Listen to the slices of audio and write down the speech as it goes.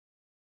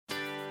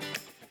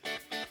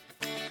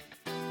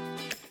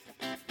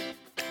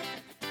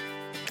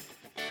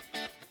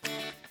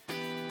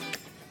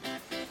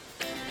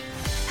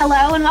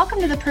Hello and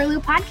welcome to the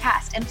Perlu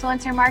Podcast,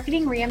 Influencer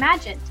Marketing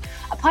Reimagined,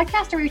 a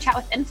podcast where we chat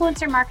with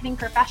influencer marketing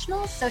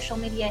professionals, social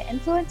media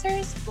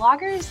influencers,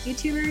 bloggers,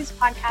 YouTubers,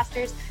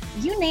 podcasters,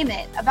 you name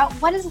it, about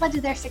what has led to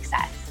their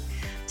success.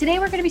 Today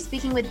we're going to be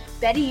speaking with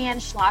Betty Ann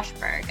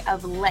Schlossberg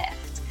of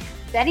Lyft.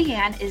 Betty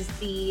Ann is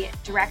the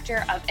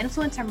Director of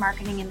Influencer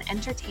Marketing and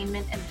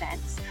Entertainment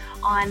Events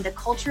on the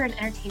Culture and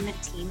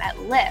Entertainment team at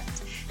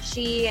Lyft.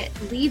 She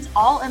leads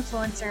all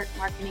influencer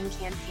marketing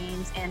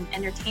campaigns and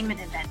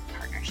entertainment event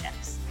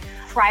partnerships.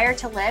 Prior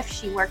to Lyft,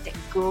 she worked at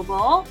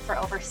Google for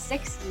over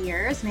 6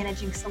 years,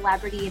 managing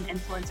celebrity and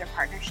influencer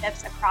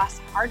partnerships across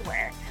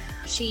hardware.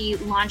 She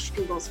launched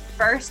Google's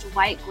first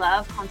white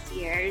glove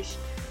concierge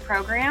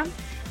program,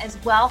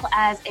 as well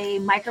as a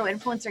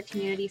micro-influencer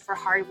community for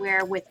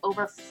hardware with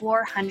over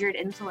 400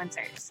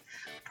 influencers.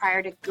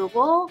 Prior to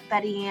Google,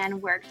 Betty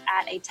Ann worked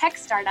at a tech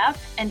startup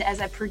and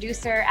as a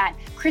producer at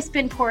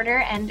Crispin Porter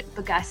and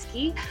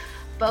Bogusky,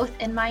 both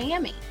in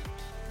Miami.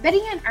 Betty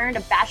Ann earned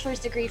a bachelor's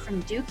degree from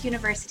Duke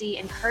University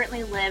and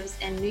currently lives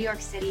in New York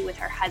City with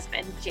her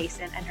husband,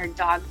 Jason, and her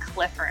dog,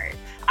 Clifford.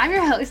 I'm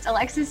your host,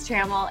 Alexis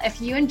Trammell.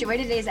 If you enjoyed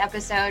today's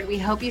episode, we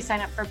hope you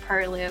sign up for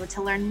Perlu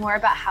to learn more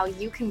about how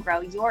you can grow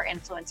your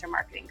influencer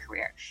marketing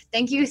career.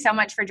 Thank you so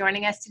much for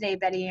joining us today,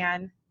 Betty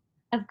Ann.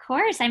 Of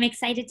course, I'm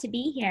excited to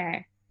be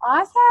here.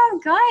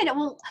 Awesome. Good.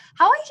 Well,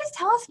 how about you just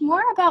tell us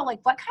more about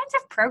what kinds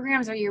of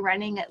programs are you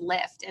running at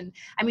Lyft? And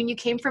I mean, you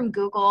came from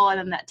Google and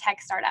then that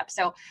tech startup.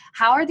 So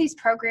how are these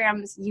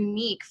programs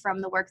unique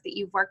from the work that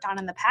you've worked on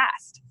in the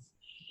past?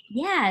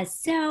 Yeah.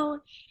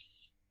 So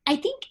I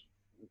think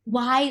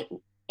why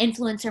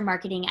influencer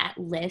marketing at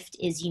Lyft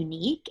is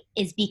unique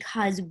is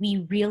because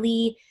we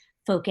really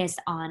focus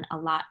on a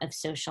lot of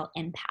social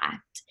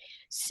impact.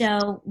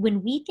 So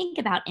when we think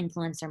about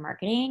influencer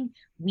marketing,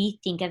 we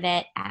think of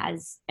it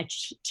as a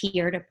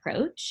tiered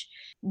approach.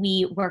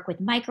 We work with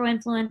micro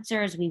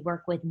influencers, we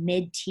work with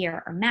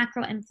mid-tier or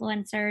macro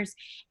influencers,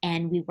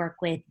 and we work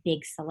with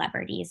big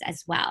celebrities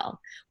as well.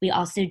 We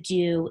also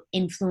do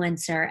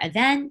influencer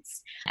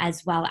events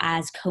as well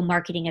as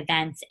co-marketing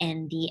events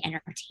in the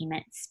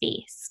entertainment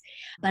space.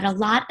 But a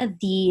lot of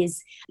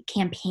these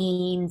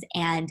campaigns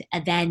and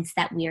events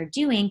that we are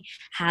doing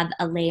have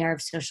a layer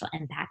of social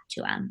impact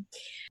to them.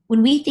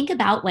 When we think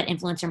about what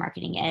influencer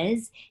marketing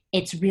is,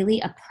 it's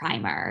really a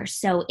primer.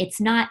 So it's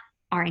not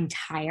our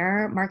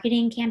entire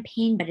marketing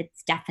campaign, but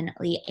it's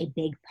definitely a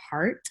big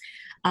part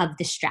of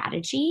the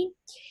strategy.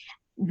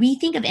 We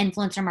think of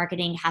influencer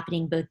marketing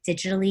happening both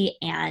digitally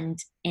and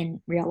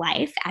in real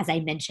life. As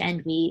I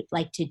mentioned, we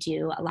like to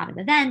do a lot of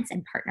events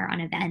and partner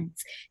on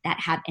events that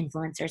have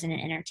influencers and an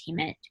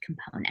entertainment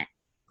component.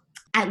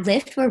 At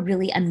Lyft, we're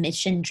really a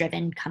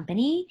mission-driven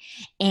company,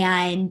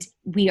 and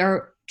we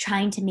are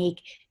trying to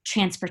make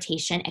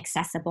transportation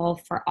accessible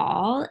for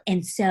all.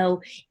 And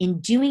so in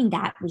doing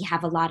that, we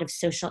have a lot of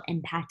social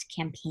impact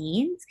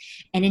campaigns.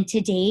 And in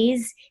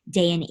today's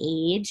day and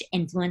age,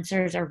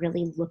 influencers are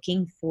really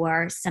looking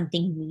for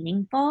something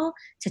meaningful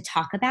to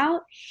talk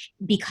about.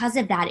 Because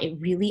of that, it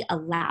really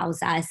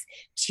allows us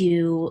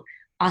to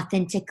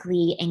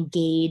authentically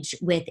engage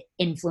with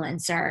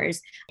influencers.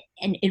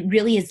 And it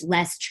really is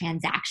less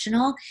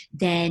transactional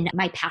than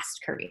my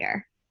past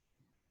career.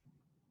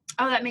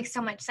 Oh, that makes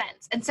so much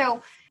sense. And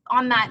so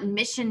on that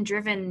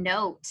mission-driven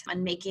note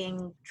on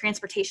making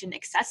transportation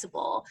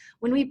accessible,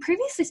 when we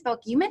previously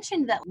spoke, you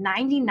mentioned that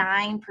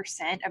 99%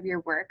 of your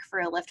work for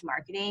Lyft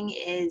marketing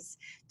is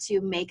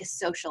to make a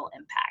social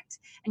impact.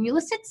 And you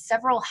listed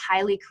several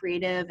highly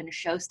creative and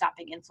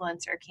show-stopping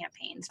influencer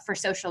campaigns for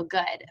social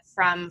good,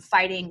 from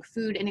fighting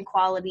food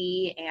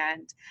inequality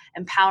and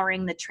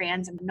empowering the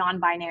trans and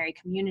non-binary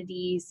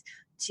communities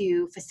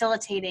to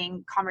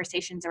facilitating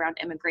conversations around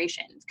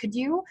immigration. Could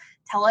you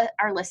tell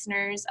our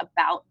listeners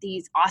about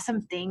these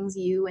awesome things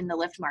you and the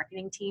Lyft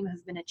marketing team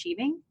have been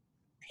achieving?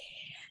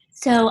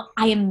 So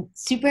I am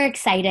super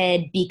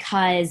excited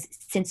because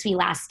since we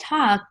last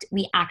talked,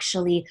 we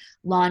actually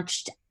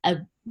launched a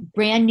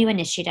brand new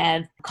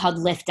initiative called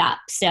Lyft Up.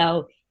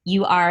 So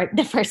you are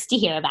the first to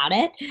hear about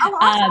it. Oh,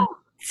 awesome.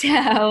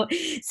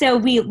 So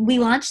we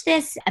launched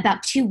this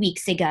about 2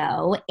 weeks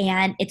ago,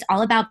 and it's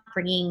all about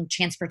bringing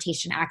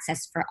transportation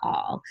access for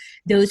all,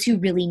 those who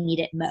really need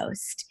it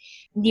most.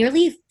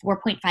 Nearly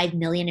 4.5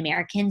 million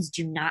Americans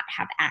do not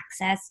have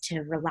access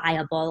to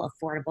reliable,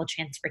 affordable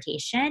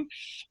transportation,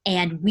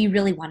 and we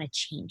really want to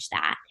change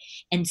that.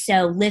 And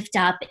so Lyft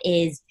Up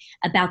is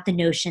about the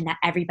notion that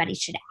everybody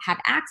should have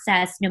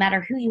access, no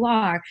matter who you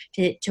are,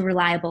 to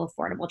reliable,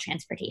 affordable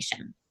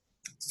transportation.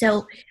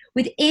 So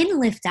within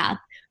Lyft Up,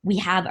 we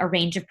have a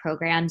range of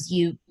programs.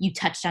 You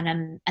touched on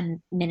them a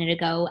minute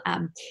ago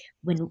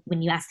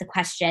when you asked the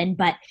question,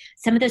 but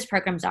some of those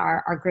programs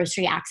are our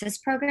grocery access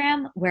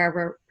program, where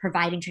we're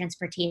providing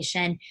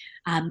transportation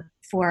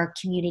for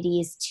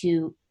communities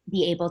to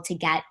be able to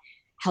get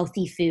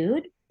healthy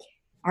food.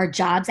 Our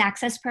jobs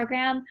access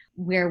program,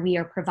 where we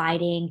are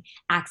providing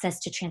access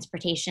to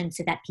transportation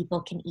so that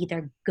people can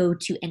either go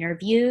to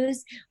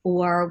interviews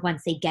or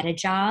once they get a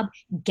job,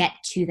 get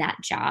to that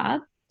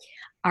job.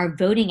 our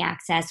voting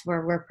access,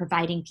 where we're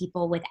providing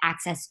people with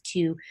access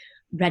to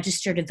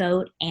register to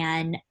vote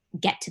and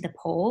get to the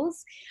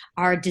polls,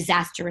 our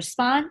disaster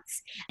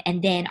response,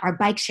 and then our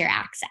bike share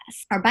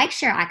access. Our bike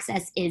share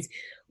access is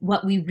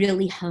what we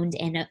really honed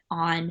in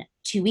on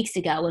 2 weeks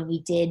ago when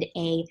we did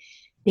a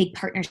big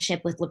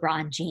partnership with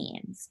LeBron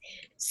James.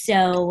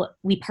 So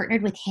we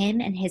partnered with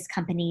him and his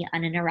company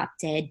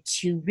Uninterrupted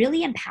to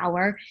really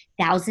empower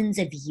thousands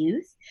of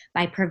youth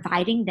by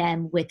providing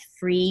them with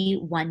free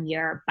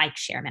 1-year bike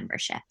share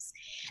memberships.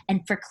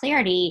 And for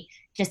clarity,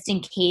 just in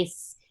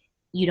case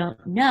you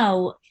don't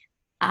know,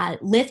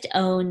 Lyft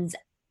owns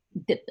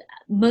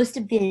most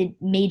of the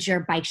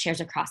major bike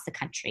shares across the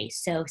country.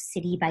 So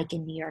City Bike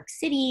in New York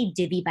City,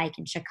 Divvy Bike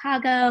in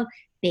Chicago,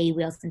 Bay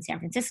Wheels in San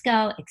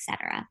Francisco,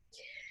 etc.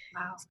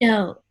 Wow.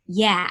 So,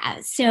 yeah.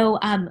 So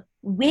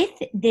with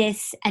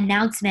this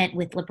announcement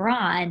with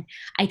LeBron,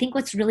 I think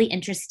what's really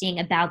interesting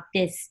about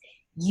this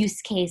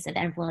use case of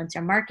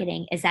influencer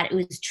marketing is that it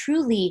was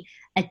truly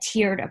a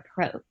tiered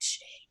approach,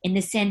 in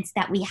the sense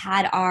that we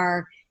had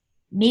our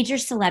major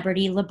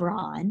celebrity,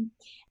 LeBron.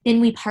 Then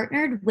we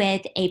partnered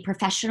with a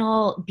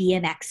professional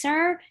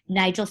BMXer,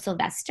 Nigel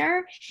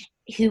Sylvester,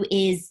 who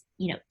is,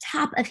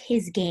 top of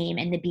his game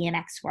in the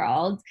BMX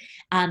world.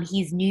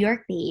 He's New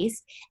York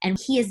based, and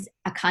he is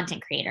a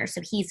content creator. So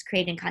he's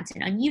creating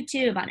content on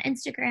YouTube, on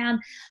Instagram.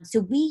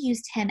 So we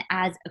used him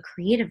as a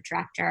creative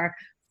director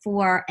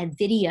for a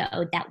video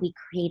that we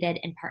created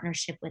in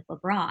partnership with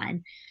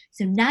LeBron.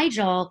 So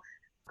Nigel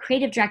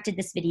creative directed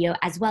this video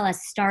as well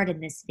as starred in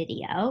this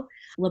video.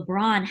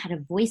 LeBron had a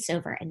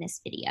voiceover in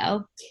this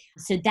video.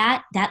 So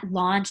that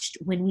launched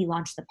when we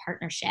launched the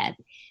partnership.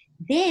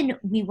 Then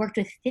we worked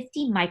with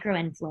 50 micro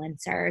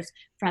influencers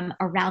from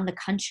around the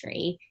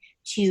country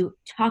to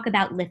talk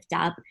about Lift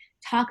Up,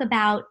 talk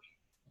about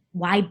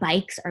why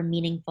bikes are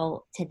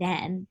meaningful to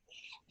them.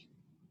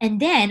 And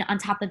then on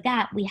top of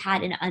that, we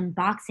had an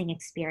unboxing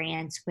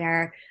experience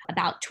where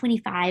about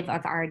 25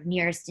 of our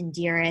nearest and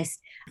dearest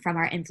from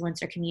our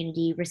influencer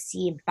community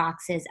received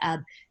boxes of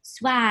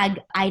swag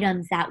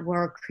items that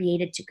were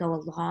created to go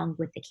along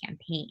with the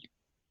campaign.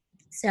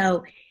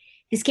 So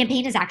this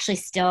campaign is actually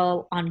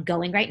still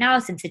ongoing right now,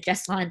 since it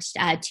just launched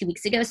 2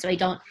 weeks ago. So I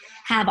don't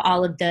have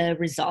all of the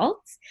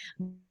results,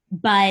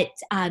 but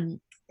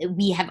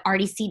we have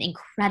already seen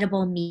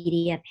incredible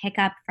media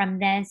pickup from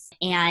this.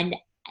 And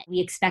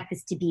we expect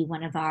this to be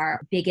one of our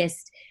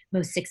biggest,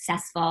 most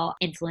successful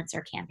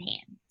influencer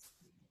campaigns.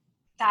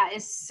 That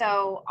is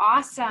so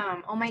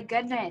awesome. Oh my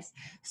goodness.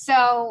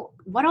 So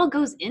what all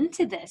goes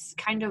into this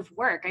kind of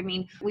work? I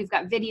mean, we've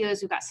got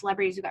videos, we've got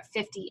celebrities, we've got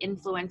 50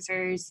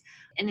 influencers,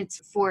 and it's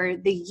for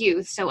the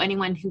youth. So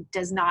anyone who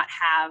does not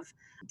have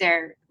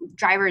their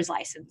driver's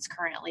license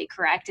currently,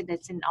 correct? And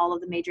it's in all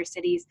of the major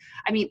cities.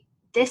 I mean,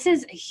 this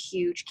is a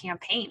huge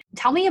campaign.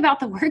 Tell me about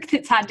the work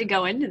that's had to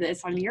go into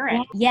this on your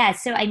end. Yeah.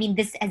 So, I mean,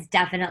 this has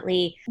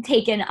definitely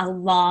taken a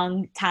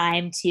long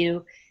time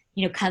to,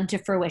 come to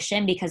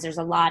fruition, because there's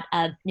a lot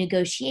of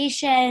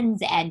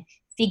negotiations and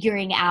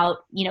figuring out,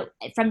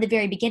 from the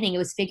very beginning, it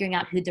was figuring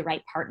out who the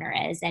right partner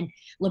is. And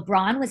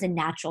LeBron was a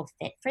natural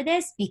fit for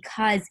this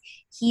because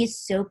he is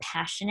so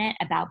passionate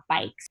about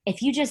bikes.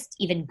 If you just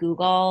even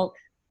Google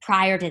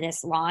prior to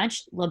this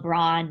launch,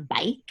 LeBron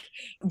bike,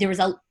 there was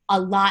a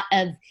lot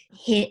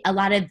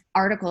of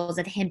articles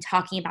of him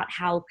talking about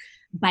how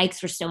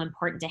bikes were so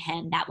important to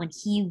him, that when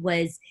he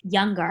was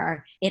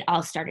younger, it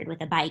all started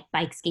with a bike.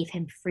 Bikes gave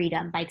him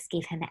freedom. Bikes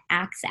gave him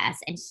access,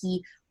 and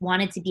he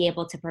wanted to be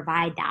able to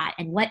provide that.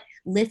 And what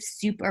Lyft's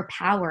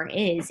superpower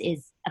is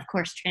of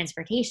course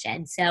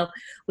transportation. So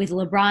with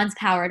LeBron's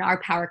power and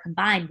our power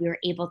combined, we were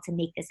able to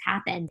make this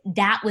happen.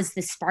 That was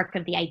the spark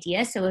of the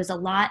idea. So it was a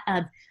lot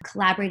of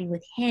collaborating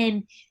with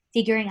him,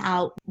 figuring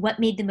out what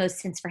made the most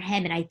sense for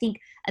him. And I think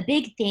a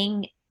big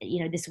thing,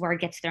 this word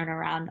gets thrown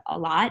around a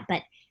lot,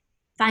 but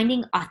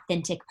finding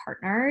authentic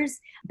partners.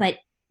 But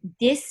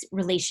this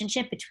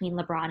relationship between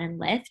LeBron and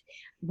Lyft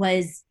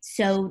was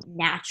so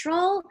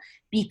natural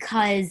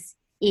because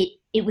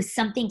it was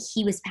something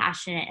he was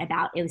passionate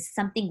about. It was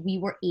something we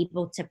were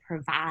able to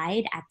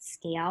provide at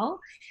scale.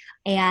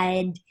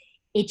 And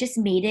it just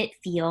made it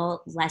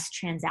feel less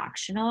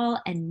transactional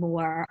and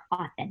more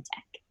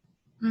authentic.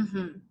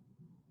 Mm-hmm.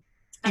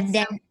 And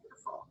then,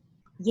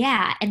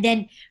 yeah. And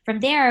then from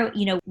there,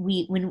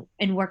 when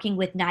in working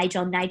with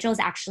Nigel's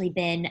actually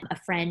been a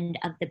friend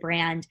of the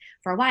brand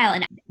for a while.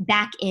 And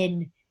back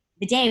in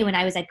the day when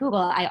I was at Google,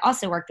 I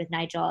also worked with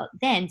Nigel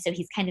then. So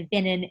he's kind of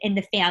been in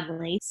the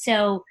family.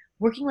 So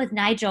working with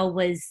Nigel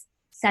was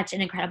such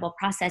an incredible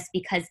process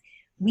because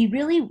we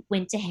really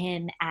went to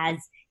him as,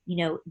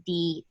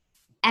 the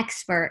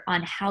expert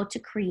on how to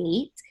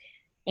create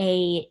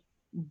a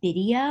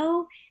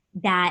video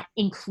that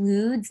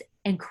includes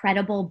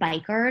incredible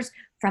bikers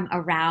from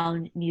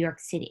around New York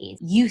City,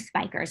 youth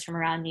bikers from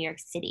around New York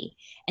City.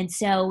 And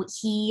so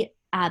he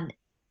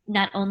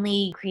not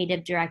only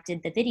creative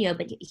directed the video,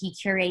 but he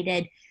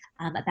curated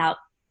about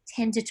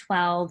 10 to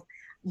 12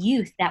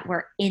 youth that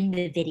were in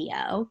the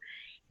video.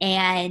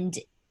 And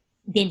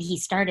then he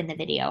starred in the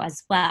video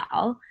as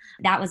well.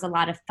 That was a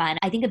lot of fun.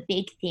 I think a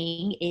big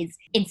thing is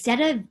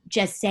instead of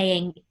just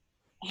saying,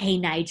 hey,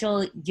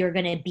 Nigel, you're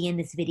going to be in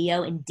this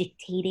video and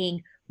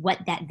dictating what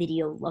that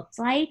video looked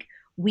like,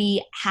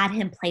 we had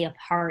him play a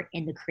part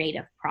in the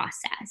creative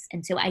process.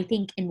 And so I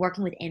think in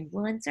working with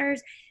influencers,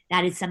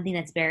 that is something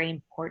that's very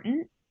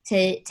important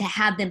to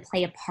have them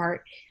play a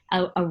part,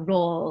 a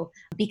role,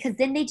 because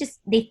then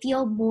they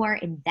feel more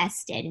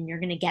invested and you're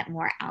going to get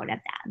more out of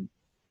them.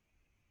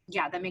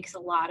 Yeah, that makes a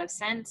lot of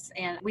sense.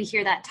 And we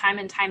hear that time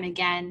and time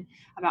again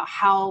about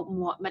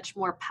how much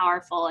more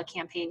powerful a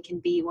campaign can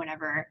be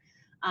whenever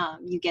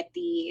you get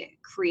the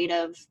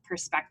creative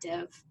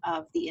perspective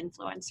of the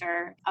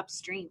influencer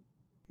upstream.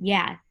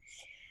 Yeah.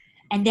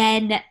 And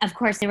then, of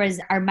course, there was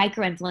our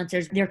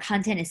micro-influencers. Their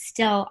content is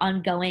still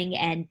ongoing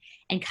and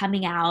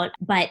coming out.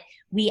 But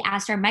we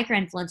asked our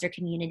micro-influencer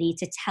community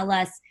to tell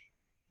us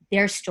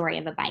their story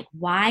of a bike,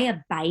 why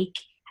a bike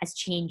has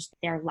changed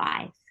their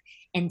life.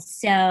 And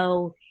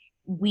so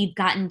we've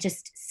gotten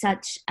just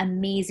such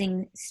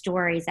amazing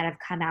stories that have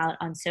come out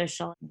on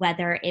social,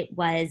 whether it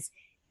was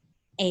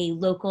a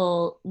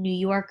local New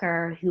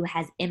Yorker who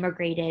has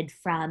immigrated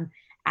from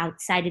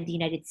outside of the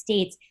United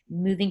States,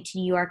 moving to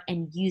New York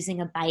and using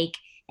a bike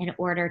in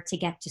order to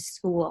get to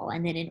school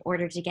and then in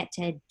order to get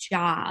to a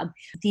job.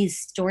 These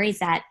stories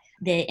that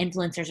the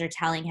influencers are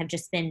telling have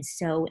just been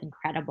so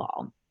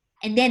incredible.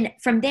 And then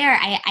from there,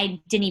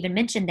 I didn't even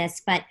mention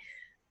this, but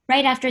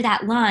right after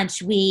that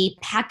launch, we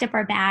packed up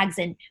our bags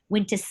and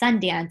went to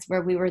Sundance,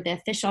 where we were the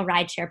official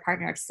rideshare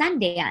partner of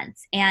Sundance.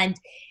 And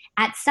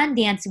at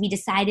Sundance, we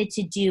decided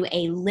to do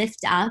a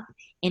Lift Up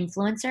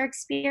influencer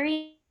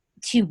experience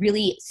to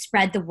really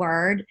spread the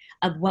word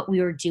of what we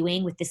were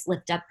doing with this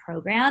Lift Up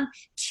program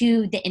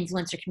to the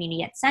influencer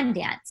community at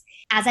Sundance.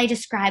 As I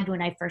described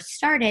when I first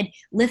started,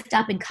 Lift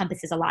Up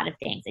encompasses a lot of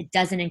things. It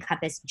doesn't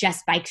encompass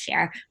just bike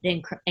share.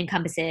 It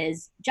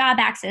encompasses job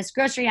access,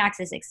 grocery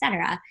access,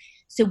 etc.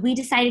 So we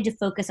decided to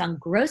focus on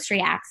grocery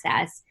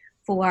access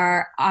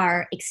for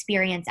our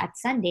experience at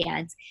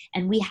Sundance.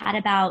 And we had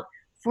about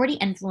 40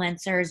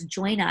 influencers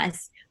join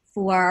us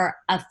for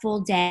a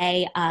full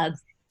day of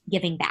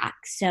giving back.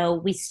 So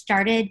we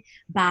started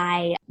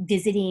by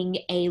visiting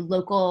a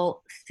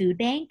local food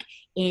bank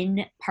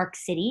in Park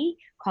City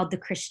called the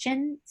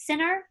Christian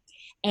Center.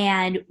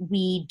 And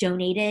we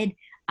donated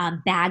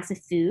bags of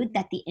food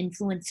that the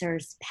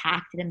influencers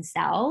packed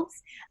themselves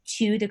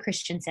to the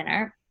Christian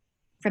Center.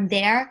 From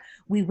there,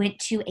 we went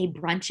to a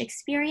brunch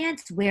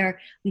experience where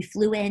we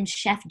flew in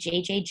Chef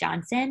JJ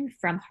Johnson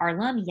from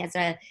Harlem. He has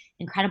an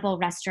incredible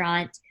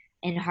restaurant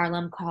in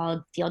Harlem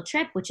called Field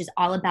Trip, which is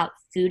all about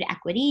food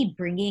equity,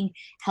 bringing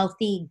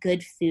healthy,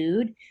 good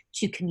food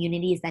to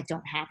communities that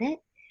don't have it.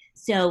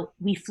 So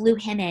we flew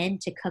him in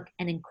to cook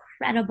an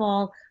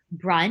incredible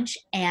brunch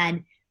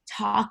and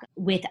talk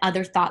with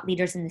other thought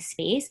leaders in the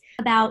space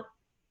about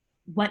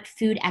what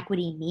food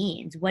equity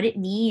means, what it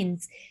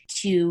means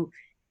to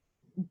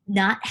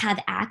not have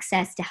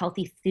access to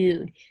healthy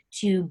food,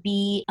 to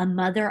be a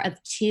mother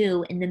of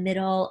two in the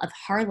middle of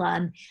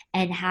Harlem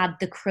and have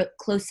the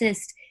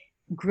closest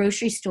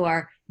grocery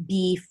store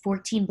be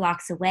 14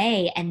 blocks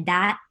away, and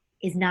that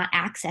is not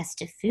access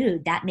to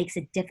food. That makes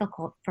it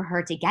difficult for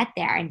her to get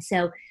there. And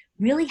so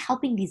really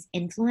helping these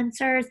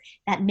influencers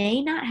that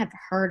may not have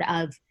heard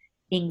of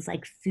things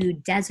like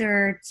food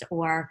deserts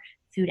or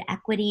food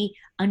equity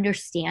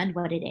understand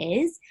what it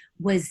is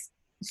was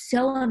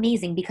so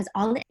amazing, because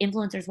all the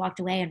influencers walked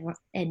away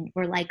and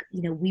were like,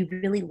 you know, we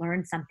really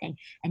learned something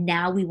and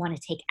now we want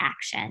to take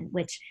action,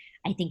 which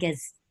I think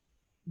is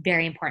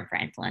very important for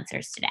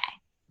influencers today.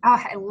 Oh,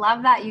 I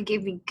love that. You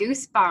gave me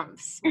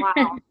goosebumps.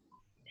 Wow.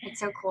 It's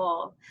so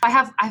cool. I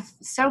have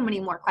so many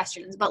more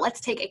questions, but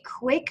let's take a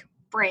quick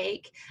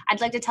break. I'd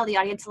like to tell the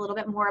audience a little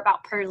bit more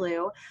about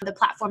Perlou, the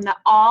platform that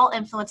all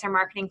influencer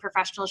marketing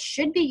professionals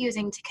should be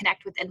using to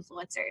connect with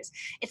influencers.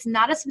 It's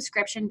not a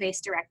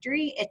subscription-based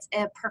directory. It's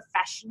a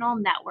professional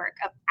network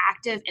of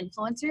active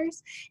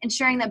influencers,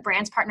 ensuring that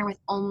brands partner with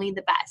only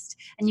the best.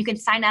 And you can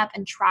sign up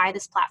and try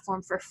this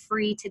platform for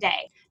free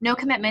today. No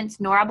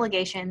commitments, nor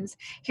obligations.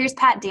 Here's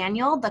Pat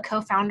Daniel, the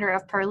co-founder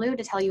of Perlou,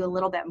 to tell you a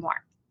little bit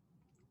more.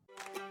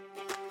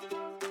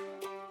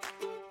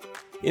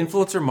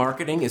 Influencer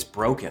marketing is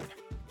broken.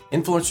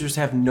 Influencers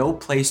have no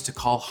place to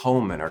call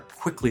home and are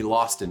quickly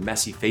lost in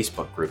messy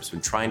Facebook groups when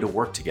trying to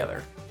work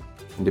together.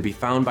 And to be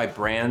found by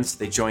brands,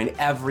 they join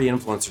every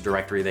influencer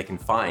directory they can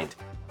find,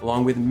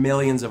 along with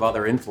millions of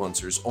other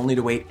influencers, only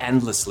to wait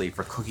endlessly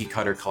for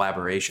cookie-cutter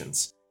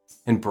collaborations.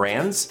 And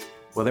brands?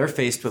 Well, they're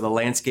faced with a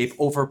landscape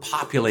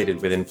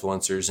overpopulated with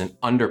influencers and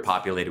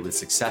underpopulated with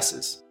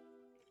successes.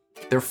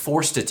 They're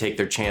forced to take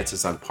their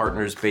chances on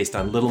partners based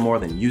on little more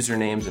than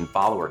usernames and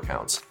follower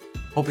counts,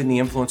 hoping the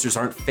influencers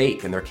aren't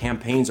fake and their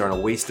campaigns aren't a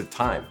waste of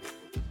time.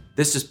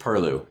 This is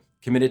Perlou,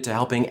 committed to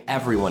helping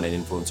everyone in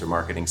influencer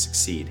marketing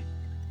succeed.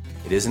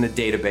 It isn't a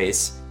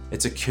database,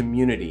 it's a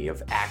community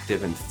of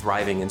active and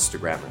thriving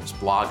Instagrammers,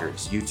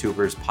 bloggers,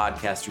 YouTubers,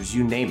 podcasters,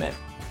 you name it,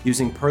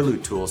 using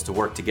Perlou tools to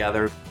work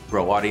together,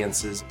 grow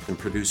audiences, and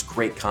produce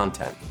great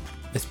content.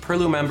 As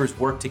Perlu members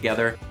work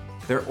together,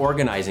 they're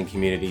organizing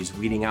communities,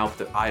 weeding out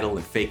the idle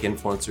and fake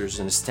influencers,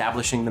 and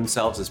establishing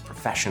themselves as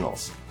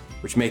professionals,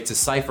 which makes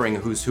deciphering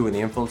who's who in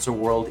the influencer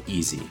world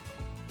easy.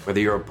 Whether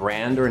you're a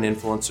brand or an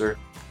influencer,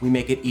 we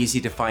make it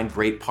easy to find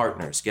great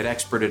partners, get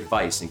expert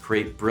advice, and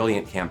create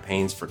brilliant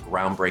campaigns for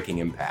groundbreaking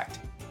impact.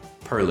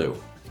 Perlu,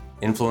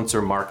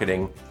 influencer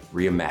marketing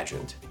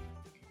reimagined.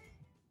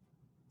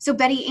 So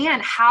Betty Ann,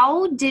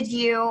 how did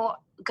you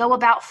go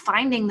about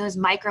finding those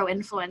micro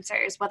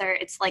influencers, whether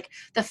it's like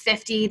the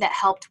 50 that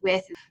helped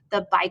with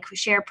the bike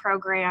share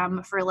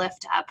program for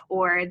Lift Up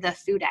or the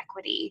food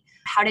equity?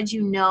 How did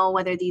you know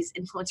whether these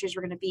influencers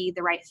were going to be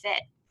the right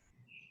fit?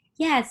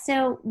 Yeah,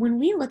 so when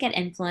we look at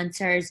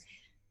influencers,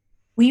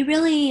 we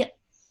really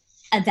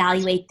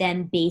evaluate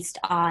them based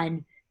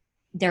on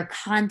their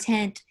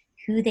content,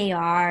 who they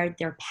are,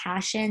 their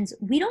passions.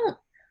 We don't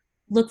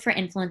look for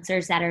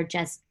influencers that are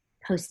just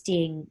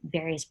posting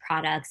various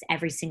products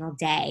every single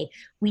day.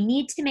 We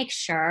need to make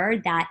sure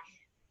that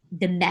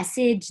the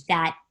message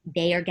that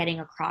they are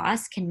getting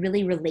across can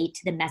really relate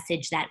to the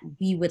message that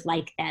we would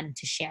like them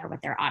to share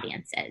with their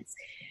audiences.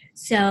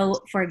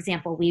 So, for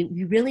example, we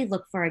really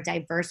look for a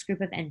diverse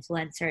group of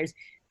influencers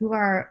who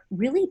are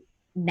really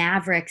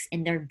mavericks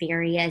in their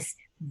various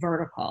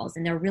verticals,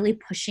 and they're really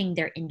pushing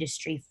their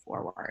industry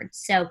forward.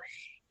 So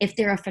if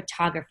they're a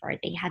photographer,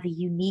 they have a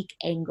unique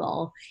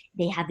angle,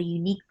 they have a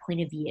unique point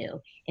of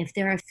view. If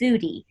they're a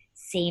foodie,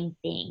 same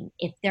thing.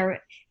 If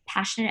they're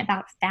passionate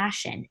about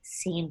fashion,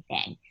 same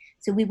thing.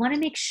 So we want to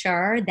make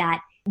sure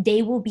that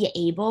they will be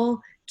able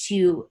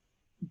to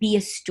be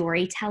a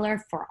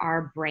storyteller for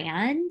our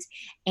brand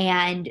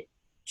and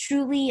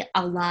truly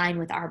align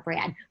with our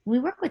brand. When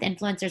we work with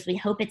influencers, we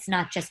hope it's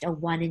not just a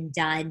one and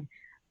done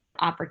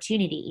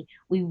opportunity.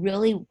 We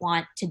really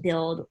want to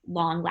build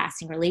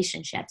long-lasting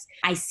relationships.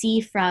 I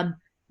see from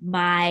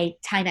my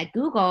time at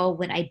Google,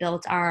 when I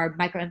built our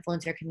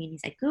micro-influencer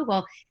communities at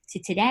Google, to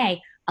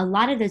today, a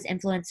lot of those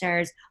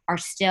influencers are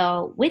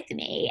still with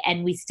me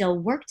and we still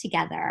work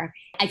together.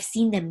 I've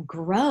seen them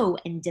grow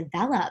and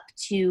develop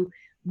to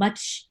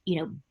much,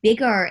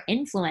 bigger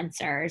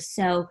influencers.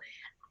 So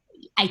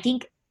I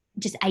think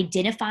just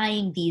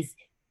identifying these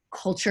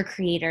culture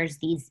creators,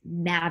 these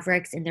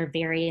mavericks in their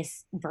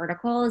various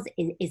verticals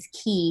is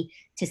key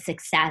to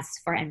success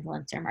for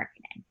influencer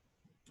marketing.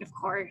 Of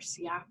course,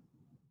 yeah.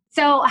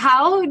 So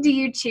how do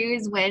you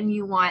choose when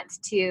you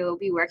want to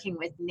be working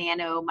with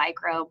nano,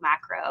 micro,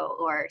 macro,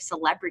 or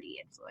celebrity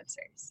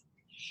influencers?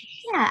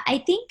 Yeah, I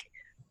think,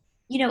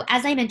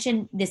 as I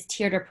mentioned, this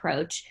tiered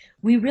approach,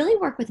 we really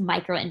work with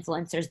micro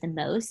influencers the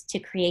most to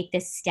create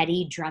this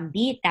steady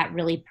drumbeat that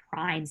really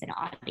primes an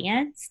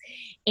audience.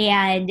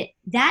 And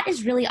that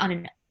is really on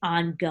an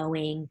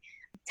ongoing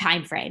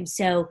time frame.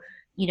 So,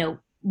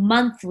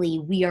 monthly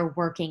we are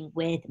working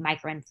with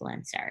micro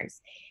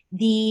influencers.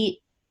 The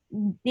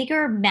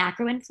bigger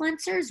macro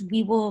influencers,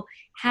 we will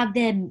have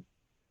them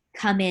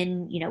come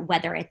in,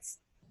 whether it's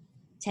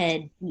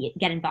to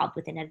get involved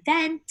with an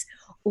event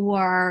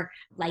or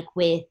like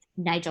with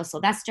Nigel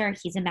Sylvester,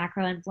 he's a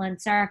macro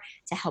influencer,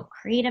 to help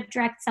creative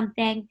direct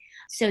something.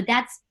 So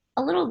that's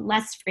a little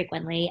less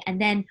frequently.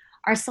 And then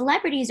our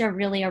celebrities are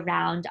really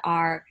around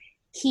our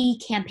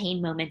key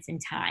campaign moments in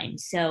time.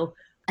 So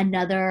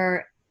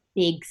another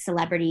big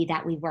celebrity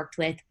that we worked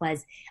with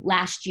was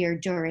last year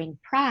during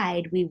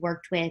Pride, we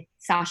worked with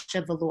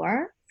Sasha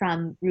Velour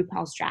from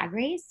RuPaul's Drag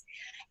Race.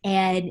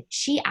 And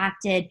she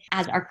acted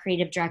as our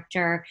creative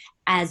director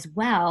as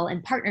well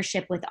in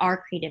partnership with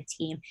our creative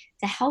team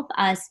to help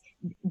us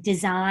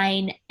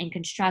design and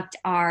construct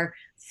our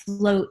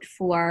float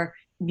for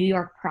New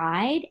York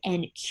Pride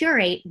and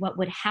curate what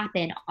would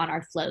happen on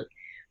our float.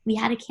 We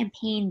had a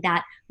campaign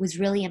that was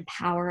really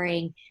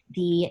empowering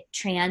the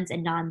trans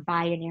and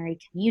non-binary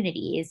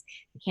communities.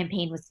 The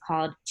campaign was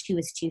called Two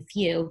is Too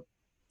Few.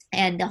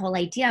 And the whole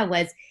idea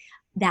was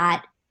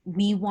that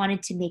we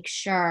wanted to make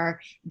sure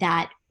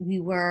that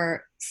we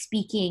were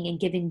speaking and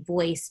giving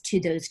voice to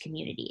those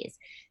communities.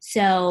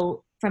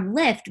 So from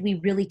Lyft, we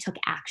really took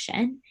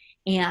action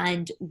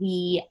and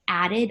we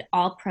added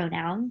all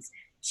pronouns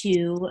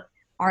to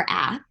our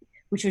app,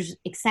 which was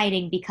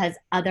exciting because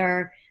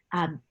other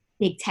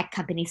big tech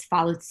companies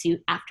followed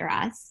suit after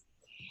us.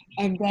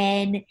 And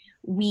then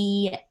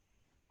we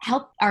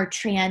helped our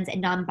trans and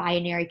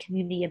non-binary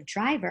community of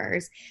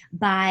drivers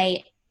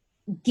by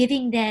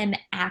giving them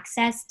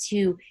access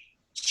to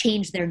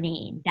change their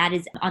name that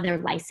is on their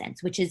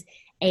license, which is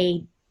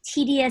a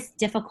tedious,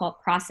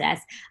 difficult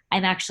process.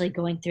 I'm actually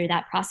going through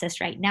that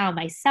process right now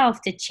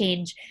myself to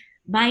change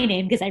my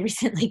name because I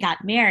recently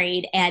got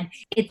married and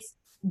it's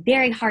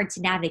very hard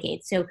to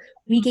navigate. So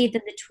we gave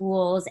them the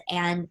tools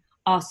and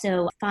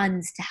also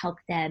funds to help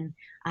them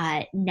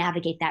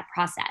navigate that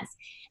process.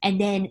 And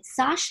then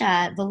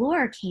Sasha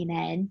Velour came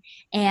in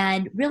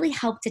and really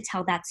helped to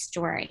tell that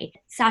story.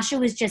 Sasha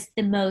was just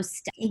the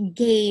most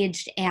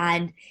engaged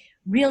and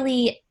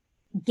really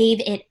gave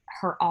it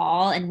her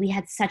all. And we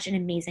had such an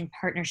amazing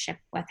partnership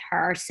with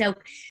her. So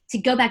to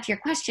go back to your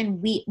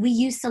question, we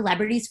use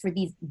celebrities for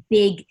these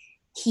big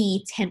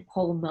key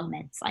tentpole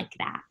moments like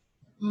that.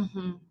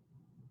 Mm-hmm.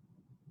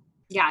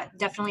 Yeah,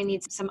 definitely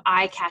needs some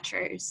eye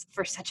catchers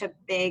for such a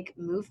big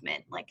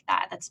movement like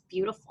that. That's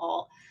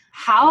beautiful.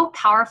 How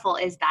powerful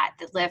is that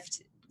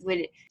Lyft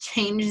would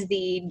change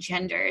the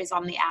genders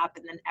on the app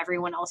and then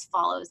everyone else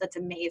follows? That's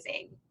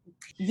amazing.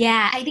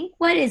 Yeah, I think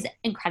what is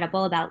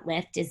incredible about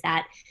Lyft is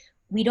that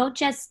we don't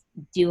just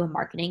do a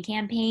marketing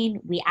campaign,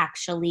 we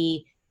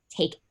actually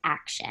take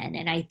action.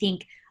 And I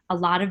think a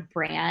lot of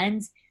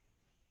brands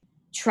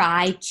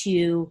try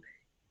to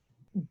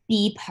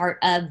be part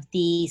of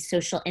the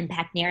social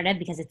impact narrative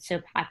because it's so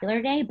popular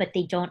today, but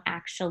they don't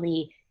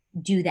actually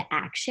do the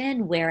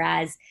action.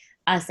 Whereas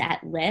us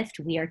at Lyft,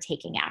 we are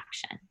taking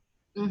action.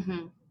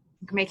 Mm-hmm.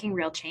 Making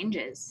real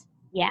changes.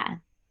 Yeah.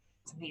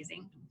 It's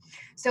amazing.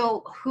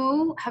 So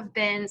who have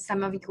been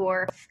some of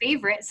your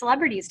favorite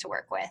celebrities to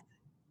work with?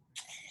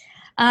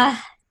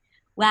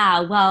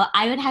 Wow. Well,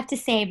 I would have to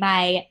say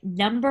my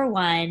number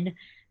one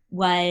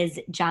was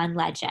John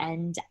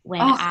Legend.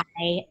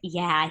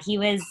 He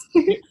was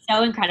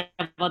so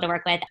incredible to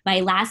work with. My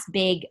last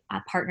big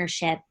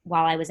partnership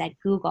while I was at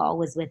Google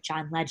was with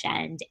John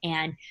Legend,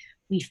 and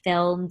we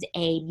filmed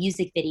a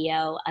music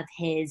video of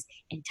his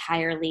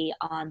entirely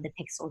on the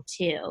Pixel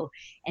 2.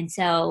 And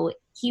so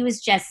he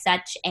was just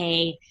such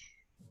a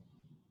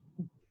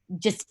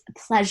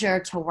pleasure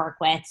to work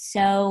with.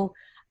 So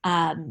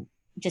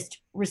just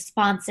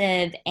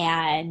responsive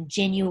and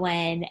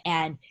genuine,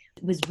 and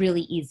it was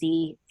really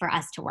easy for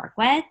us to work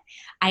with.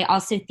 I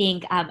also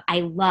think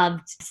I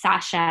loved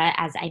Sasha,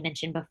 as I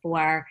mentioned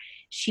before.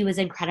 She was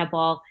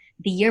incredible.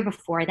 The year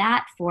before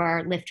that,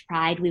 for Lyft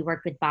Pride, we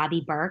worked with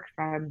Bobby Burke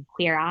from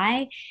Queer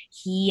Eye.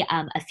 He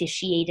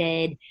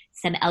officiated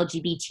some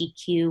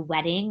LGBTQ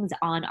weddings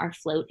on our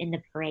float in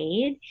the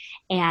parade,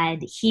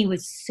 and he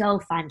was so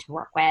fun to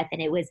work with,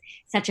 and it was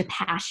such a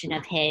passion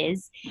of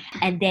his.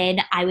 And then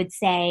I would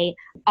say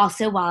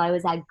also while I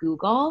was at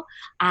Google,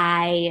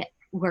 I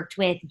worked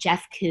with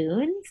Jeff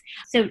Koons.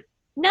 So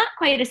not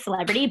quite a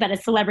celebrity, but a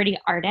celebrity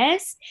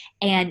artist.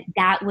 And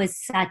that was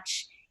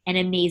such an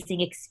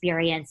amazing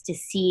experience to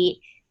see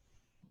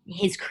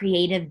his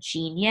creative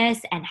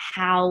genius and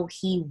how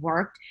he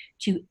worked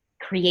to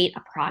create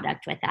a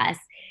product with us.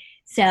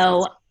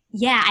 So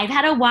yeah, I've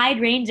had a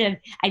wide range of,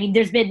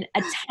 there's been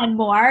a ton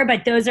more,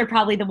 but those are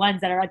probably the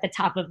ones that are at the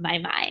top of my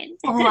mind.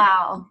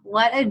 Wow.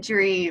 What a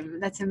dream.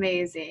 That's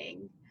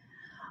amazing.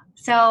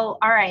 So,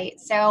 all right.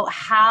 So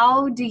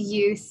how do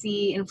you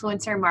see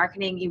influencer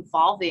marketing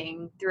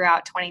evolving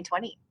throughout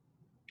 2020?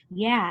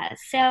 Yeah.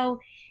 So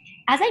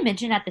as I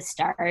mentioned at the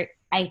start,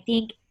 I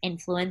think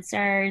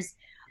influencers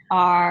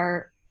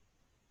are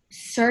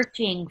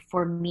searching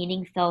for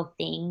meaningful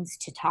things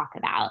to talk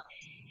about.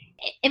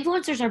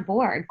 Influencers are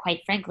bored,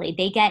 quite frankly.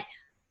 They get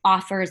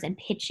offers and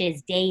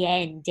pitches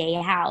day in, day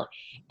out.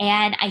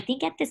 And I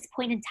think at this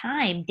point in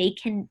time, they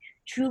can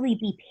truly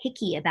be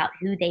picky about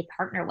who they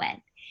partner with.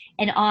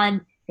 And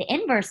on the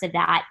inverse of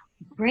that,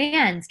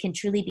 brands can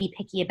truly be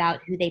picky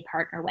about who they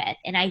partner with.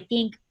 And I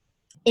think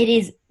it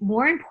is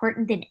more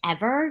important than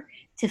ever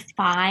to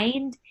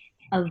find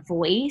a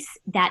voice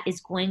that is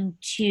going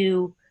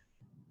to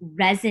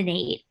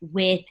resonate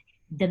with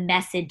the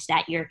message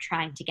that you're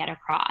trying to get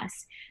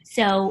across.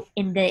 So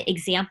in the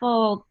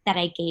example that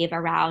I gave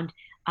around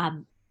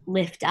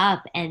Lift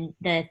Up and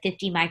the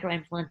 50 micro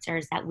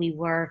influencers that we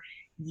were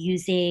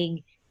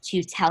using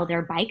to tell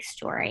their bike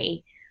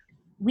story,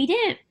 we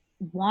didn't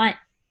want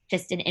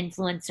just an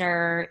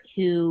influencer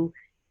who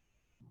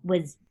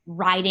was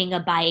riding a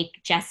bike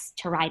just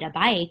to ride a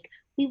bike.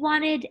 We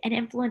wanted an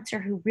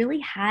influencer who really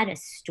had a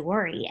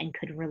story and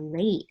could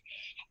relate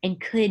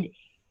and could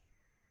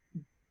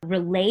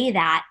relay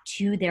that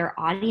to their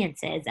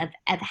audiences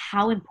of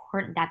how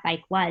important that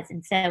bike was.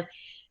 And so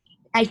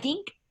I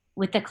think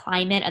with the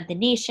climate of the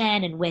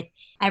nation and with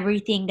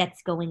everything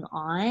that's going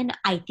on,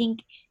 I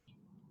think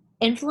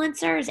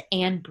influencers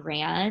and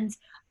brands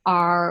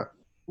are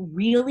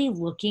really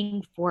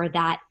looking for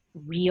that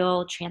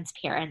real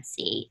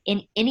transparency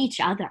in each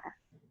other.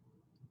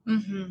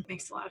 Mm-hmm.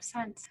 Makes a lot of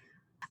sense.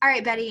 All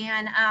right, Betty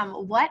Ann,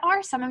 what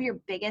are some of your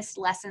biggest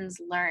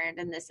lessons learned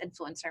in this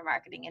influencer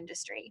marketing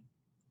industry?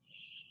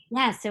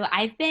 Yeah, so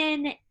I've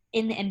been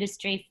in the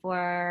industry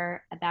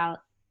for about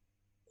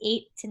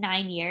 8 to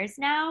 9 years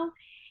now.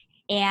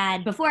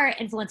 And before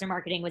influencer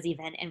marketing was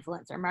even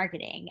influencer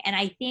marketing. And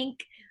I think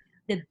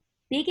the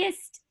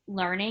biggest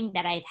learning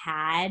that I've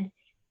had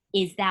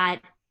is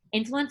that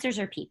influencers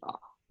are people.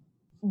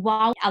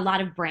 While a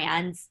lot of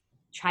brands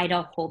try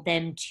to hold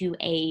them to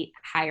a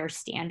higher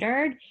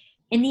standard,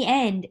 in the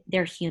end,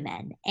 they're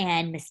human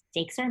and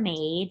mistakes are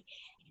made.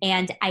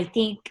 And I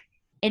think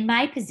in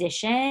my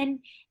position,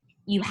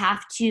 you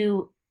have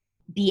to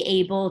be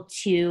able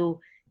to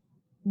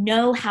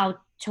know how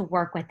to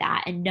work with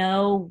that and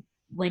know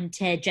when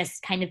to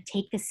just kind of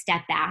take a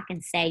step back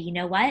and say, you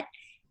know what,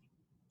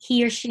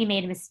 he or she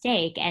made a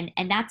mistake and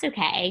that's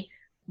okay.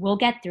 We'll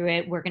get through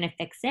it. We're going to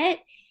fix it.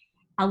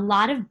 A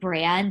lot of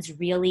brands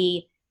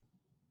really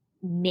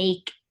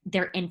make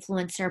their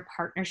influencer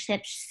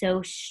partnerships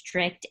so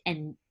strict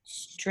and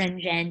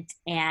stringent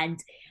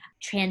and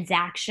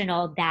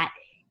transactional that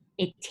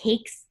it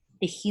takes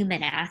the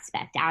human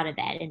aspect out of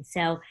it. And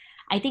so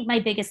I think my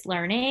biggest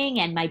learning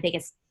and my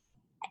biggest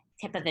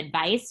tip of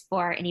advice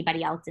for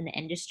anybody else in the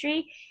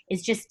industry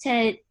is just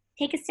to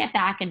take a step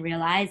back and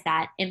realize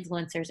that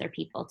influencers are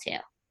people too.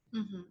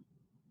 Mm-hmm.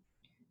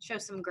 Show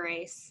some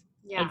grace.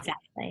 Yeah,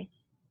 exactly.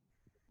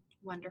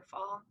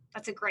 Wonderful.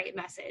 That's a great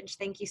message.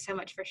 Thank you so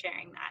much for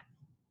sharing that.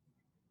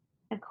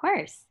 Of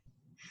course.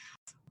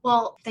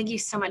 Well, thank you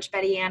so much,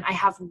 Betty Ann. I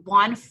have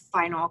one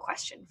final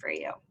question for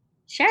you.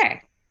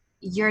 Sure.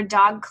 Your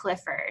dog,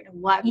 Clifford,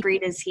 what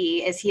breed is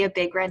he? Is he a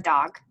big red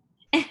dog?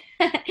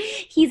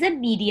 He's a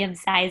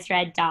medium-sized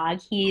red dog.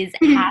 He's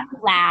half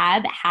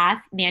lab,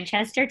 half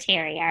Manchester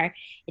Terrier,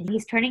 and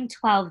he's turning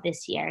 12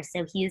 this year.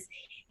 So he's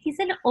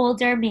an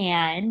older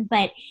man,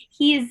 but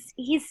he's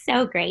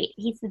so great.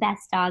 He's the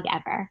best dog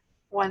ever.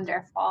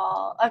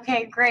 Wonderful.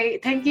 Okay,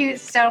 great. Thank you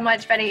so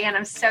much, Betty Ann.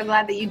 I'm so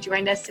glad that you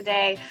joined us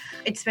today.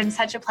 It's been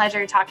such a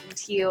pleasure talking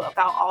to you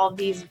about all of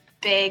these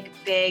big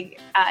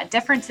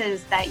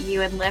differences that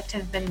you and Lyft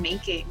have been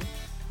making.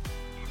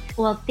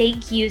 Well,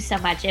 thank you so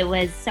much. It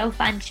was so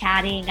fun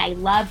chatting. I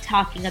love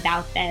talking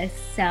about this.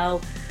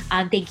 So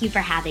thank you for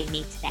having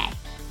me today.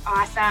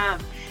 Awesome.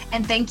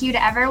 And thank you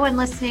to everyone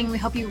listening. We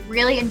hope you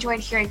really enjoyed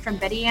hearing from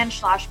Betty Ann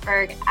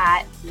Schlossberg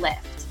at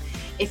Lyft.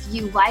 If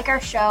you like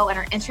our show and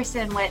are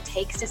interested in what it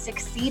takes to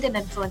succeed in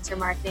influencer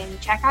marketing,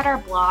 check out our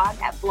blog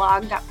at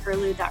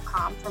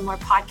blog.perlu.com for more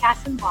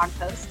podcasts and blog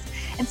posts.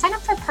 And sign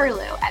up for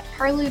Perlu at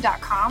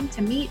perlu.com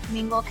to meet,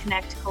 mingle,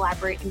 connect,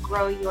 collaborate, and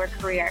grow your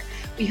career.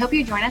 We hope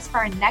you join us for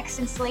our next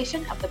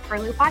installation of the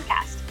Perlu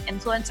podcast,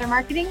 Influencer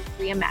Marketing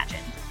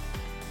Reimagined.